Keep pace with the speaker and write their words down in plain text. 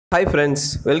Hi friends,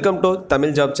 welcome to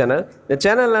Tamiljobs channel. The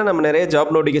channel la நம்ம நிறைய job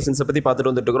notifications பத்தி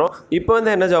பார்த்துட்டு வந்துட்டு இருக்கோம். இப்போ வந்து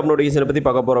என்ன job notification பத்தி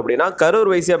பார்க்க போறோம் அப்படினா Karur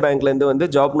Vysya bankல இருந்து வந்து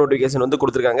job notification வந்து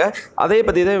கொடுத்திருக்காங்க. அதை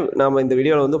பத்தி தான் நாம இந்த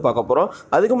வீடியோல வந்து பார்க்க போறோம்.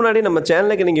 அதுக்கு முன்னாடி நம்ம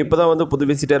சேனலுக்கு நீங்க இப்போதான் வந்து புது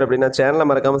விசிட்டர் அப்படினா சேனலை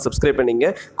மறக்காம subscribe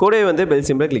பண்ணீங்க. கூடவே வந்து bell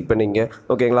symbol click பண்ணீங்க.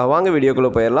 ஓகேங்களா? வாங்க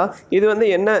வீடியோக்குள்ள போயிரலாம். இது வந்து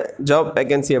என்ன job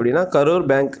vacancy அப்படினா Karur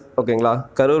bank ஓகேங்களா?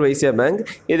 Karur Vysya bank.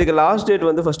 இதுக்கு லாஸ்ட் டேட்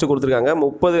வந்து ஃபர்ஸ்ட் கொடுத்திருக்காங்க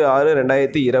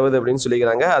 30/6/2020 அப்படினு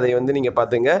சொல்லிக்கிறாங்க. அதை வந்து நீங்க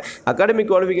பாத்துங்க. Academic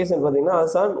qualification பார்த்தீங்கன்னா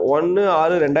ஆசான்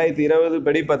 1/6/2020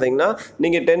 படி பார்த்தீங்கன்னா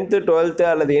நீங்கள் 10th 12th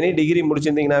அல்லது எனி டிகிரி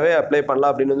முடிச்சிருந்தீங்கன்னாவே அப்ளை பண்ணலாம்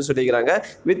அப்படின்னு வந்து சொல்லிக்கிறாங்க.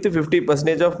 வித்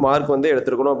 50% ஆஃப் மார்க் வந்து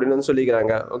எடுத்துருக்கணும் அப்படின்னு வந்து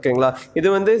சொல்லிக்கிறாங்க. ஓகேங்களா? இது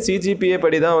வந்து சிஜிபிஏ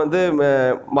படி தான் வந்து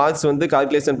மார்க்ஸ் வந்து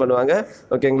கால்குலேஷன் பண்ணுவாங்க.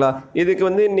 ஓகேங்களா? இதுக்கு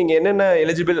வந்து நீங்கள் என்னென்ன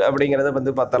எலிஜிபிள் அப்படிங்கிறத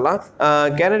வந்து பார்த்தலாம்.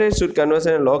 Candidate should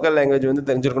conversion in local language வந்து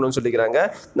தெரிஞ்சிருக்கணும்னு சொல்லிக்கிறாங்க.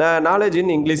 நாலேஜ்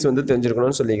இன் இங்கிலீஷ் வந்து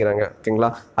தெரிஞ்சிருக்கணும்னு சொல்லிக்கிறாங்க.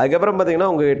 ஓகேங்களா? அதுக்கப்புறம் பார்த்தீங்கன்னா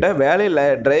உங்ககிட்ட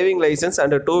டிரைவிங் லைசன்ஸ்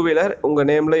அண்ட் 2 வீலர் உங்கள்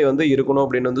நேமில் வந்து இருக்கணும்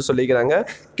அப்படின்னு வந்து சொல்லிக்கிறாங்க.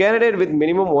 Candidate with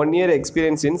minimum 1 year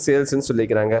experience in சேல்ஸ்ன்னு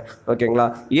சொல்லிக்கிறாங்க. ஓகேங்களா?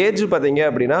 ஏஜ் பார்த்தீங்க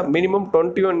அப்படின்னா மினிமம்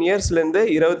 21 இயர்ஸ்லேருந்து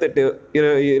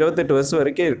 28 வருஷம்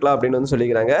வரைக்கும் இருக்கலாம் அப்படின்னு வந்து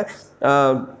சொல்லிக்கிறாங்க.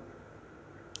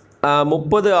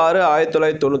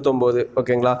 30/6/1999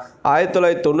 ஓகேங்களா?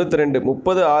 1992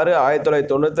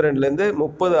 30/6/1992லேருந்து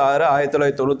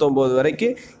 30/6/1999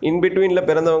 வரைக்கும் இன்பிட்வீனில்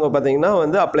பிறந்தவங்க பார்த்தீங்கன்னா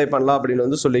வந்து அப்ளை பண்ணலாம் அப்படின்னு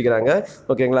வந்து சொல்லிக்கிறாங்க.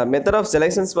 ஓகேங்களா? மெத்தட் ஆஃப்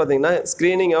செலெக்ஷன்ஸ் பார்த்தீங்கன்னா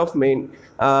screening of main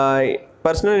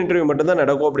personal interview மட்டும்தான்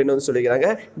நடக்கும் அப்படின்னு வந்து சொல்லிக்கிறாங்க.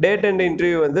 டேட் அண்ட்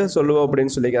இன்டர்வியூ வந்து சொல்லுவோம்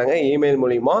அப்படின்னு சொல்லிக்கிறாங்க இமெயில்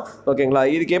மூலிமா. ஓகேங்களா?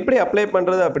 இதுக்கு எப்படி அப்ளை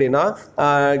பண்ணுறது அப்படின்னா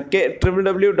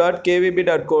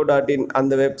www.kvb.co.in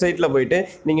அந்த வெப்சைட்டில் போயிட்டு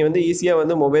நீங்கள் வந்து ஈஸியாக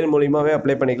வந்து மொபைல் மூலிமாவே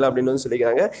அப்ளை பண்ணிக்கலாம் அப்படின்னு வந்து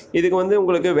சொல்லிக்கிறாங்க. இதுக்கு வந்து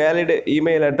உங்களுக்கு valid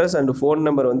email address and phone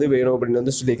number வந்து வேணும் அப்படின்னு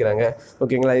வந்து சொல்லிக்கிறாங்க.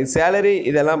 ஓகேங்களா? இது சேலரி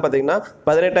இதெல்லாம் பார்த்தீங்கன்னா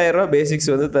 18,000 ரூபா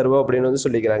பேசிக்ஸ் வந்து தருவோம் அப்படின்னு வந்து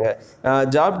சொல்லிக்கிறாங்க.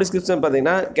 ஜாப் டிஸ்கிரிப்ஷன்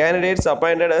பார்த்தீங்கன்னா candidates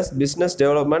appointed as business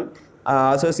development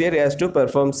associate has to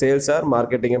perform sales or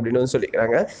marketing அப்படின்னு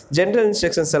சொல்லிக்கிறாங்க. ஜென்ரல்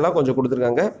இன்ஸ்ட்ரக்ஷன்ஸ் எல்லாம் கொஞ்சம்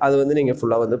கொடுத்துருக்காங்க. அது வந்து நீங்கள்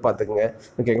ஃபுல்லாக வந்து பார்த்துக்குங்க.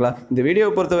 ஓகேங்களா? இந்த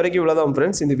வீடியோவை பொறுத்த வரைக்கும் இவ்வளோதான்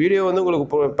ஃப்ரெண்ட்ஸ். இந்த வீடியோ வந்து உங்களுக்கு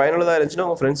பயனுள்ளதாக இருந்துச்சுன்னா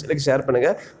உங்கள் ஃப்ரெண்ட்ஸ்களுக்கு ஷேர்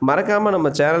பண்ணுங்கள். மறக்காமல்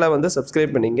நம்ம சேனலை வந்து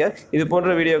சப்ஸ்கிரைப் பண்ணிங்க. இது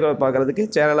போன்ற வீடியோக்களை பார்க்குறதுக்கு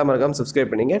சேனலை மறக்காமல்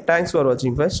சப்ஸ்கிரைப் பண்ணிங்க. தேங்க்ஸ் ஃபார்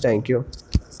வாட்சிங் ஃபர்ஸ்ட். தேங்க்யூ.